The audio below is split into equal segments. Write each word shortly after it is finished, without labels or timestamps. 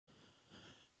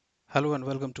Hello and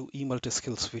welcome to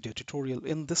E-MultiSkills video tutorial.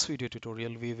 In this video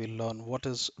tutorial, we will learn what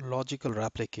is logical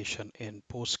replication in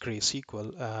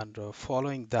PostgreSQL, and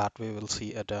following that, we will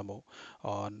see a demo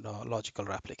on logical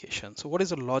replication. So what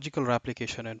is a logical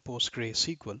replication in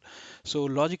PostgreSQL? So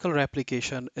logical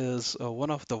replication is one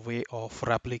of the way of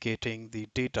replicating the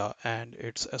data and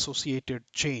its associated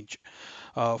change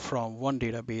from one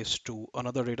database to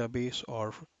another database,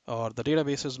 or the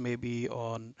databases may be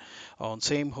on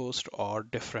same host or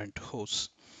different hosts.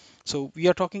 So we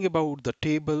are talking about the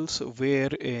tables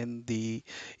wherein the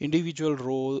individual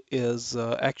row is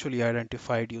actually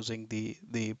identified using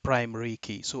the primary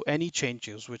key. So any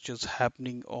changes which is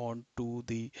happening on to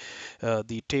the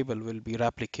table will be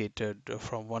replicated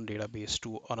from one database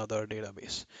to another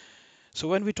database. So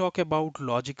when we talk about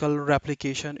logical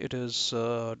replication, it is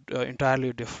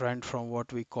entirely different from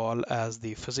what we call as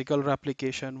the physical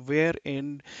replication,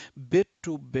 wherein bit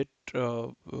to bit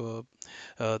the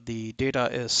data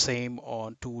is same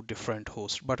on two different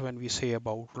hosts. But when we say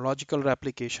about logical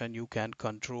replication, you can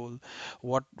control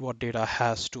what data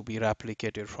has to be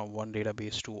replicated from one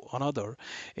database to another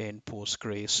in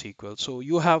PostgreSQL. So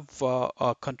you have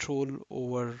a control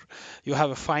over, you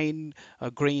have a fine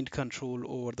grained control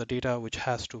over the data which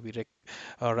has to be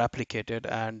replicated,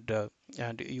 and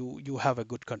you have a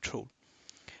good control.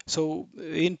 So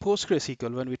in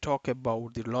PostgreSQL, when we talk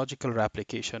about the logical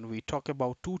replication, we talk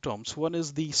about two terms. One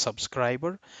is the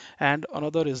subscriber and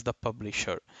another is the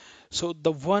publisher. So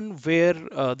the one where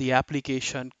the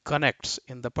application connects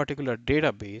in the particular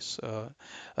database,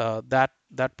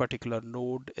 that particular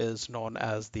node is known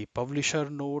as the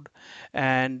publisher node,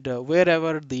 and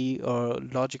wherever the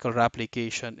logical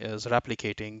replication is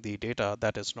replicating the data,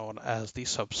 that is known as the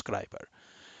subscriber.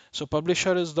 So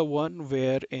publisher is the one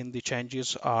wherein the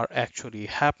changes are actually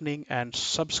happening, and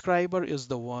subscriber is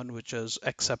the one which is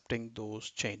accepting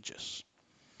those changes.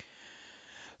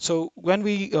 So when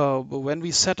we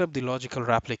set up the logical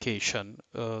replication,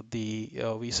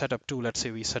 we set up two, let's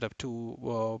say we set up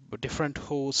two different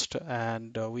hosts,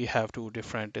 and we have two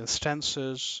different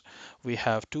instances, we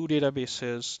have two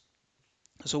databases.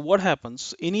 So what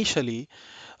happens initially,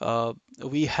 uh,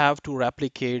 we have to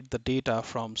replicate the data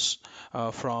from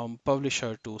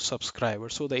publisher to subscriber.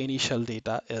 So the initial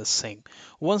data is same.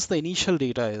 Once the initial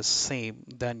data is same,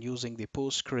 then using the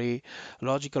Postgre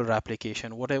logical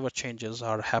replication, whatever changes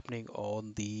are happening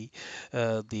on the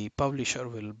publisher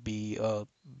will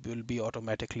be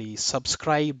automatically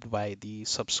subscribed by the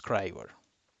subscriber.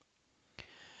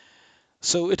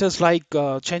 So it is like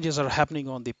changes are happening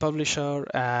on the publisher,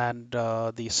 and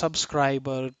the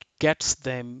subscriber gets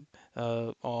them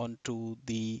onto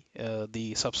the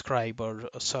subscriber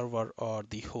server or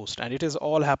the host, and it is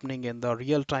all happening in the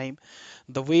real time.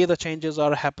 The way the changes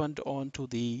are happened onto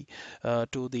the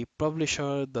to the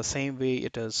publisher, the same way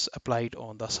it is applied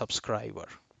on the subscriber.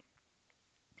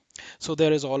 So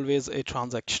there is always a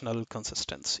transactional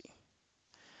consistency.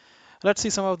 Let's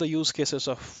see some of the use cases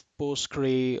of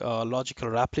Postgre logical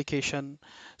replication.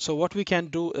 So what we can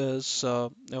do is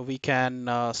we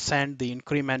can send the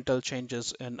incremental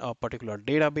changes in a particular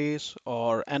database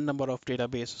or n number of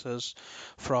databases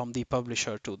from the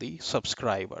publisher to the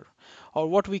subscriber. Or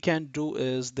what we can do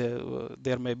is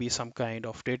there may be some kind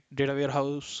of data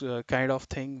warehouse kind of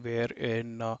thing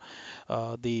wherein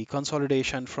the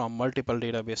consolidation from multiple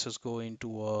databases go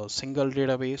into a single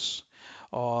database.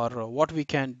 Or what we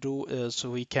can do is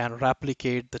we can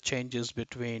replicate the changes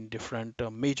between different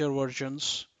major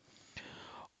versions.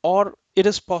 Or it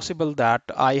is possible that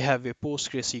I have a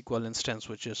PostgreSQL instance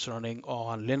which is running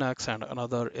on Linux and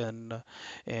another in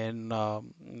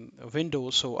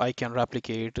Windows, so I can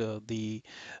replicate the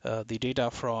data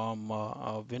from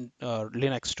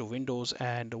Linux to Windows,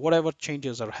 and whatever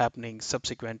changes are happening,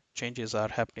 subsequent changes are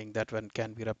happening, that one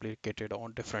can be replicated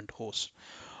on different hosts.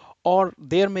 Or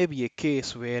there may be a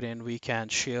case wherein we can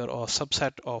share a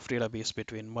subset of database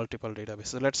between multiple databases.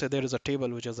 So let's say there is a table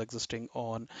which is existing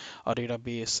on a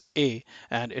database A,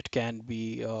 and it can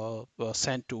be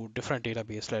sent to different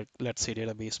database, like let's say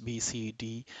database B, C,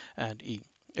 D, and E.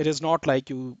 It is not like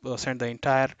you send the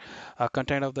entire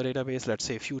content of the database. Let's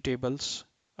say a few tables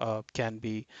can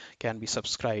be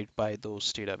subscribed by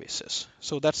those databases.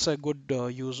 So that's a good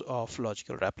use of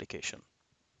logical replication.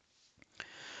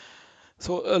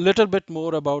 So a little bit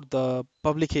more about the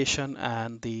publication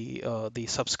and the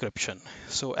subscription.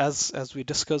 So as we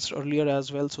discussed earlier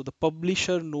as well, so the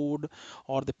publisher node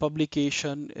or the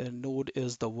publication node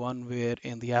is the one where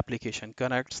in the application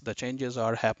connects, the changes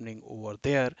are happening over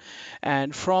there,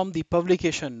 and from the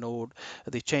publication node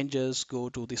the changes go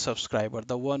to the subscriber,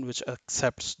 the one which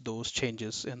accepts those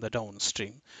changes in the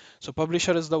downstream. So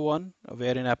publisher is the one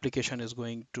wherein application is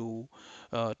going to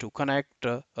connect.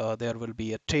 There will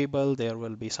be a table, there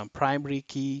will be some primary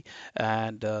key,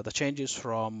 and the changes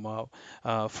from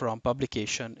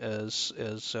publication is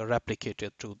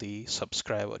replicated to the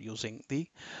subscriber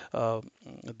uh,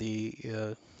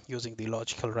 the using the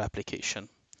logical replication.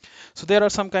 So there are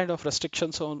some kind of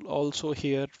restrictions on also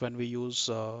here when we use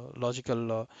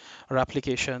logical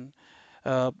replication.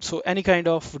 So any kind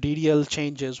of DDL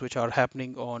changes which are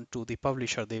happening on to the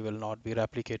publisher, they will not be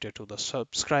replicated to the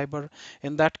subscriber.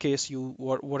 In that case,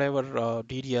 whatever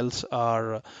DDLs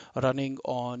are running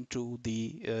on to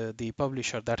the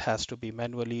publisher, that has to be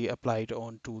manually applied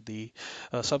on to the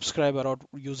subscriber, or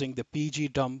using the PG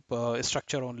dump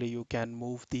structure only you can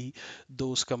move the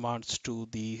those commands to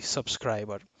the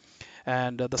subscriber.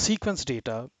 And the sequence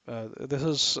data, this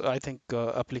is, I think,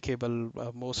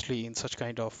 applicable mostly in such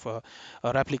kind of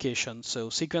replication. So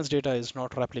sequence data is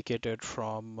not replicated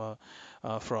from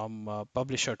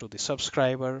publisher to the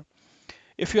subscriber.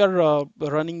 If you are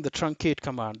running the truncate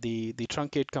command, the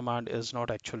truncate command is not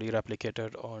actually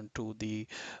replicated onto the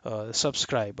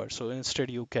subscriber. So instead,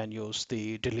 you can use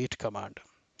the delete command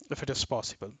if it is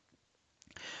possible.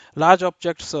 Large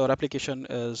objects replication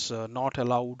is not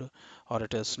allowed, or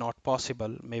it is not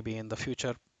possible. Maybe in the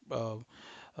future uh,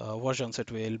 versions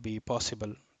it will be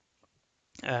possible.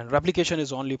 And replication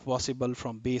is only possible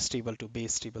from base table to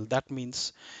base table. That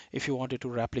means if you wanted to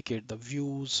replicate the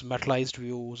views, metallized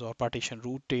views, or partition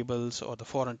root tables, or the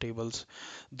foreign tables,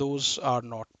 those are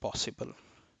not possible.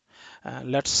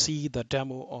 And let's see the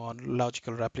demo on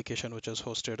logical replication, which is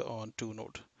hosted on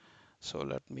 2Node. So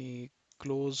let me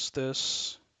close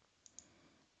this,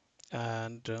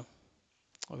 and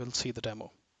we'll see the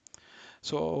demo.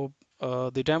 So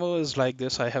the demo is like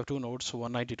this. I have two nodes,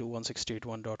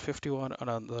 192.168.1.51,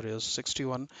 another is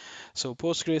 61. So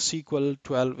PostgreSQL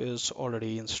 12 is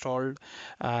already installed,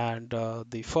 and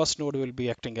the first node will be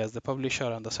acting as the publisher,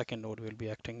 and the second node will be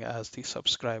acting as the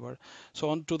subscriber. So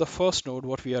on to the first node,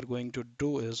 what we are going to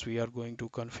do is we are going to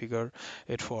configure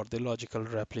it for the logical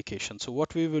replication. So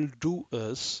what we will do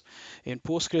is in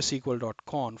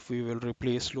PostgreSQL.conf, we will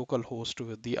replace localhost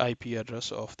with the IP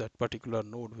address of that particular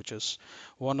node, which is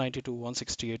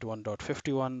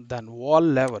 192.168.1.51. Then wall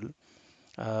level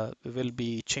will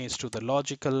be changed to the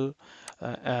logical,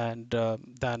 and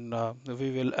then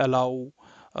we will allow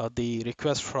the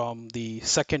request from the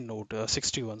second node,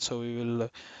 61. So we will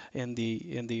in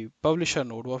the publisher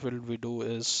node, what will we do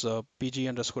is pg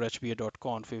underscore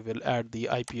hba.conf, we will add the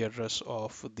IP address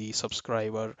of the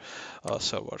subscriber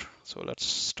server. So let's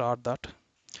start that.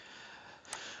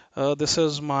 This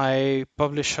is my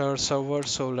publisher server,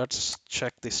 so let's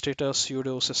check the status.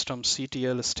 Sudo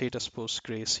systemctl status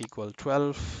PostgreSQL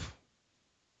 12.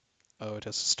 Oh, it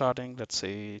is starting. Let's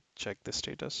say check the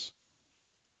status.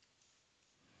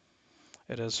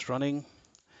 It is running.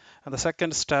 And the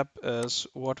second step is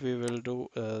what we will do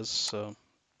is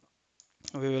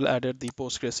we will edit the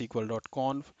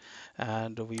PostgreSQL.conf,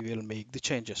 and we will make the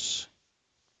changes.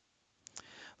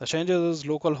 The changes is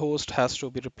localhost has to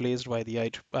be replaced by the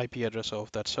IP address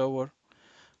of that server,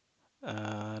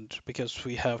 and because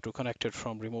we have to connect it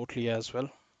from remotely as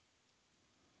well.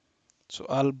 So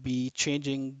I'll be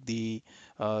changing the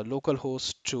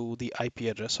localhost to the IP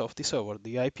address of the server.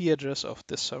 The IP address of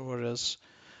this server is,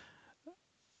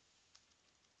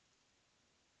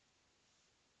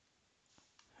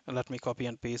 let me copy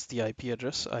and paste the IP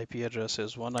address. IP address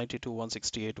is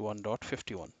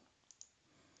 192.168.1.51.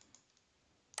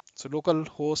 So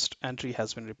localhost entry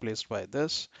has been replaced by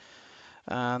this.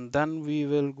 And then we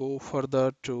will go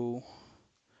further to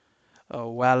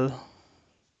well.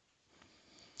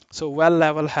 So well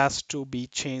level has to be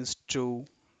changed to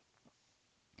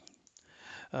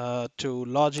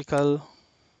logical.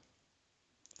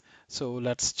 So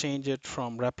let's change it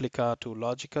from replica to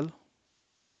logical.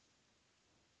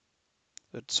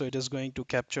 So it is going to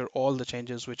capture all the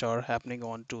changes which are happening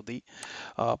on to the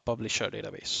publisher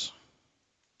database.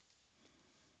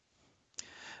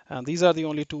 And these are the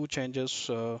only two changes.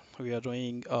 We are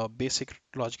doing a basic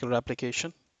logical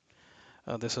replication.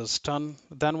 This is done.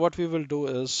 Then what we will do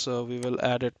is we will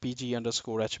add it pg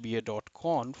underscore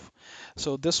hba.conf.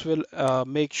 So this will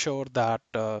make sure that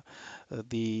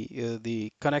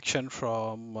the connection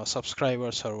from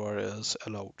subscriber server is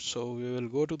allowed. So we will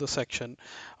go to the section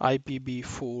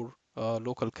IPv4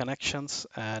 local connections,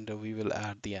 and we will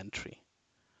add the entry.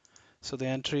 So the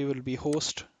entry will be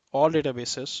host all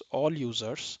databases, all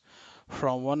users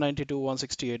from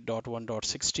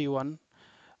 192.168.1.61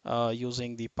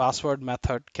 using the password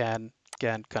method can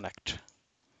connect.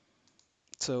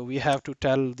 So we have to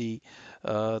tell the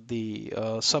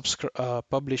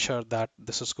publisher that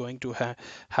this is going to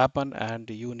happen, and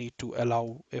you need to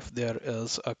allow if there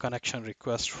is a connection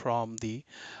request from the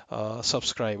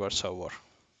subscriber server.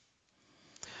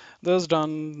 This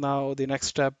done. Now the next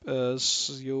step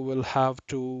is you will have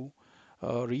to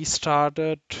restart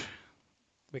it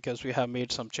because we have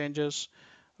made some changes.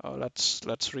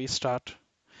 Let's restart.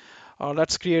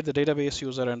 Let's create the database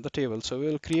user and the table. So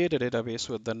we'll create a database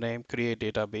with the name create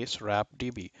database wrap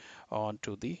db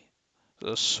onto the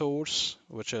source,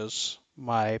 which is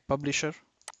my publisher.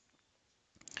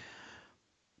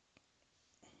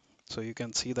 So you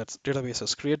can see that database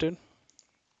is created.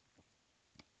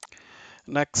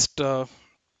 Next,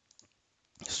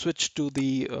 switch to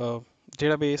the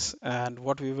database, and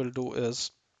what we will do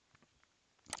is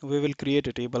we will create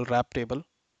a table, wrap table,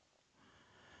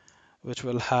 which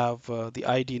will have the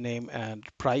ID, name, and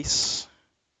price.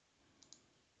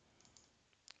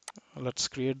 Let's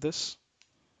create this.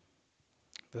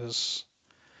 This is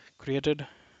created.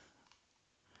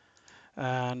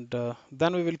 And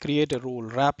then we will create a role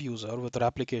wrap user with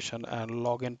replication, and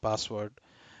login password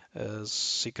is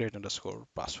secret underscore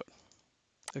password.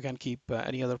 You can keep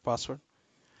any other password.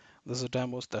 This is a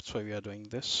demo, that's why we are doing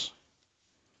this.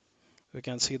 We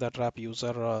can see that wrap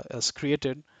user is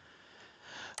created.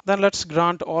 Then let's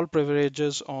grant all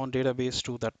privileges on database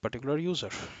to that particular user.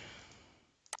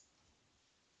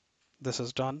 This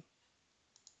is done.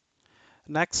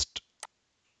 Next,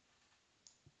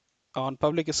 on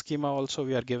public schema also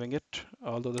we are giving it,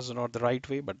 although this is not the right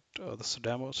way, but this is a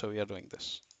demo, so we are doing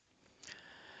this.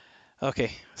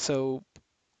 Okay, so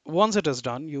once it is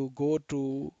done, you go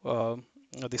to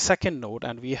the second node,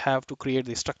 and we have to create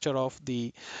the structure of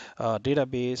the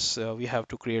database. We have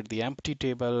to create the empty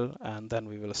table, and then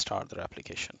we will start the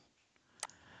application.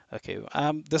 Okay,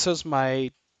 this is my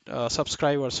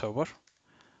subscriber server.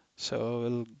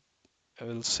 So I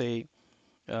will say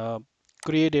uh,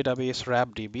 create database wrap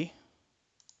db.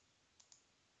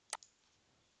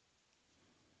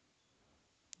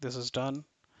 This is done.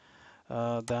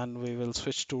 Then we will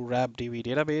switch to wrap db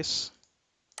database.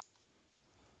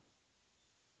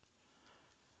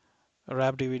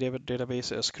 RapDB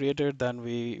database is created. Then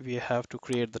we have to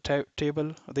create the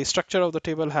table. The structure of the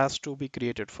table has to be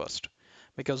created first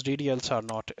because DDLs are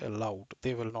not allowed.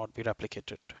 They will not be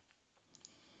replicated.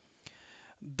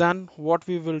 Then what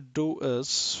we will do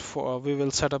is we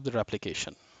will set up the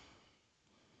replication.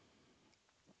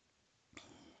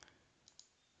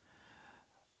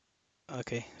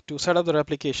 Okay, to set up the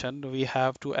replication, we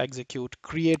have to execute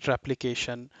create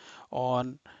replication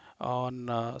on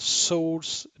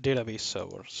source database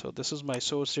server. So this is my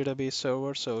source database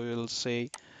server. So we will say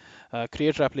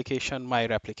create replication, my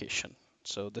replication.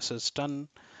 So this is done.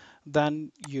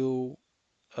 Then you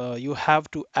have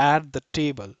to add the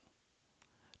table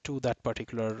to that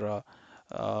particular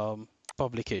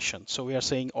publication. So we are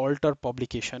saying alter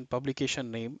publication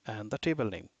name, and the table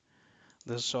name.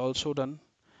 This is also done.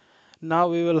 Now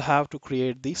we will have to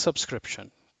create the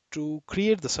subscription. To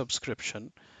create the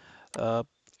subscription, uh,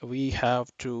 we have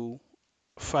to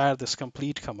fire this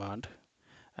complete command,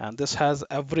 and this has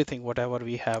everything whatever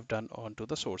we have done onto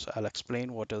the source. I'll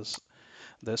explain what is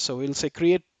this. So we'll say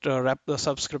create the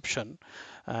subscription,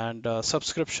 and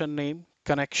subscription name,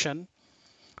 connection,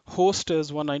 host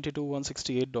is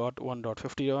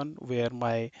 192.168.1.51 where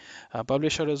my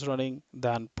publisher is running.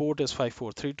 Then port is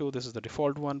 5432. This is the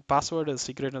default one. Password is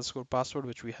secret underscore password,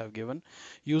 which we have given.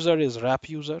 User is wrap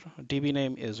user. DB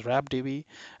name is wrap DB,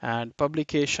 and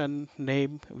publication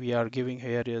name we are giving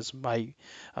here is my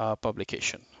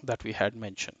publication that we had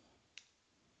mentioned.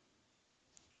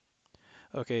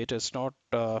 Okay, it is not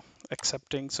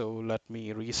accepting, so let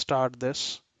me restart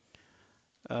this.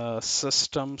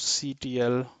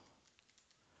 Systemctl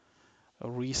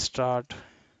restart.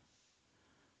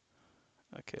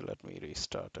 Okay, let me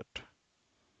restart it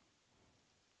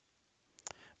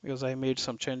because I made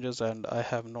some changes and I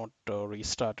have not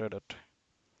restarted it.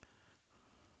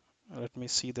 Let me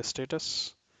see the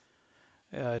status.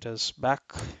 It is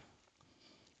back,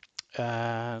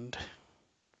 and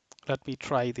let me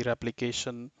try the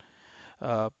replication,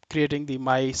 creating the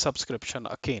my subscription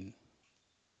again.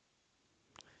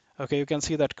 Okay, you can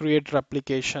see that create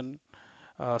replication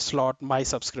slot my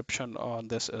subscription on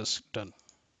this is done.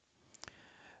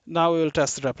 Now we will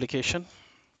test the replication.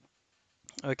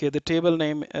 Okay, the table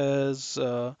name is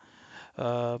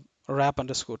wrap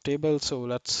underscore table. So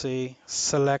let's say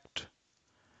select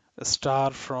a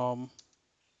star from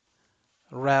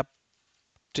wrap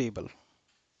table.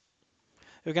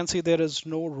 You can see there is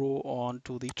no row on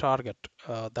to the target,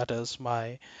 that is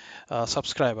my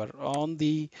subscriber. On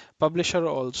the publisher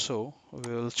also,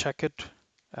 we will check it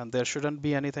and there shouldn't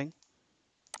be anything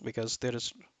because there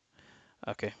is,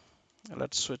 okay,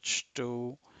 let's switch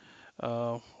to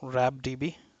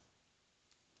wrapdb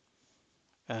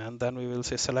and then we will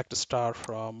say select star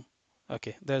from,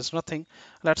 okay, there's nothing.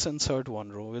 Let's insert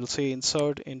one row. We'll say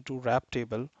insert into wrap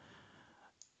table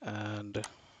and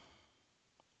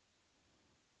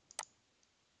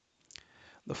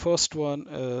the first one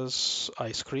is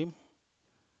ice cream.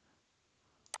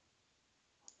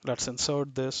 Let's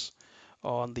insert this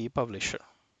on the publisher.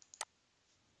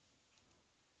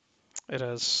 It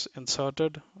is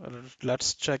inserted.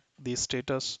 Let's check the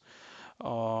status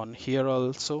on here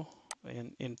also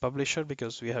in publisher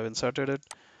because we have inserted it.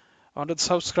 Under the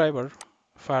subscriber,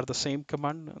 fire the same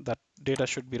command, that data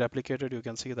should be replicated. You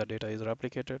can see the data is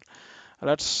replicated.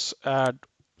 Let's add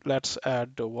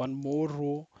one more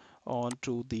row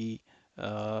onto the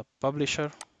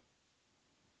publisher,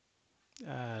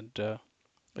 and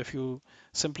if you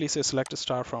simply say select a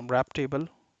star from wrap table,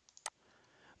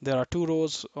 there are two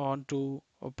rows onto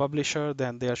a publisher,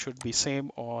 then there should be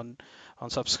same on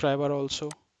subscriber also.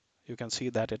 You can see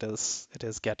that it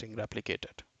is getting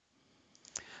replicated.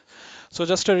 So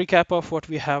just a recap of what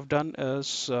we have done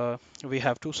is we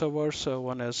have two servers.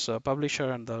 One is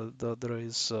publisher and the other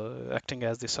is acting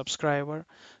as the subscriber.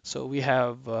 So we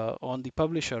have on the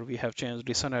publisher, we have changed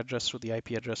listen address to the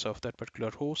IP address of that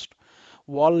particular host.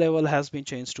 Wall level has been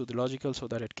changed to the logical so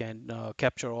that it can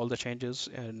capture all the changes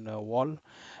in wall.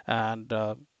 And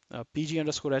pg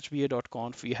underscore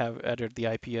hba.conf, we have added the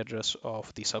IP address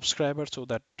of the subscriber so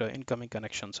that incoming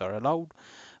connections are allowed.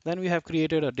 Then we have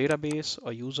created a database,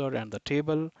 a user, and the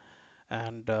table.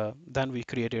 And then we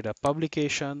created a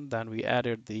publication. Then we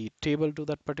added the table to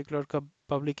that particular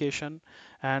publication.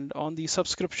 And on the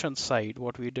subscription side,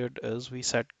 what we did is we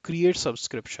said create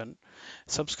subscription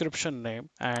name.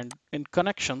 And in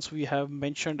connections, we have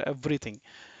mentioned everything.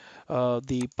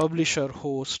 The publisher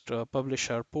host,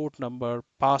 publisher port number,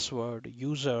 password,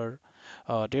 user,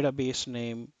 database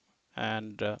name,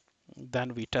 and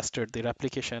then we tested the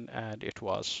replication and it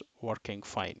was working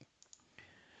fine.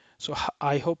 So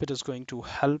I hope it is going to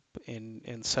help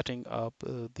in setting up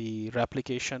the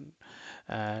replication,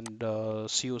 and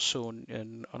see you soon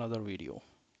in another video.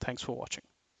 Thanks for watching.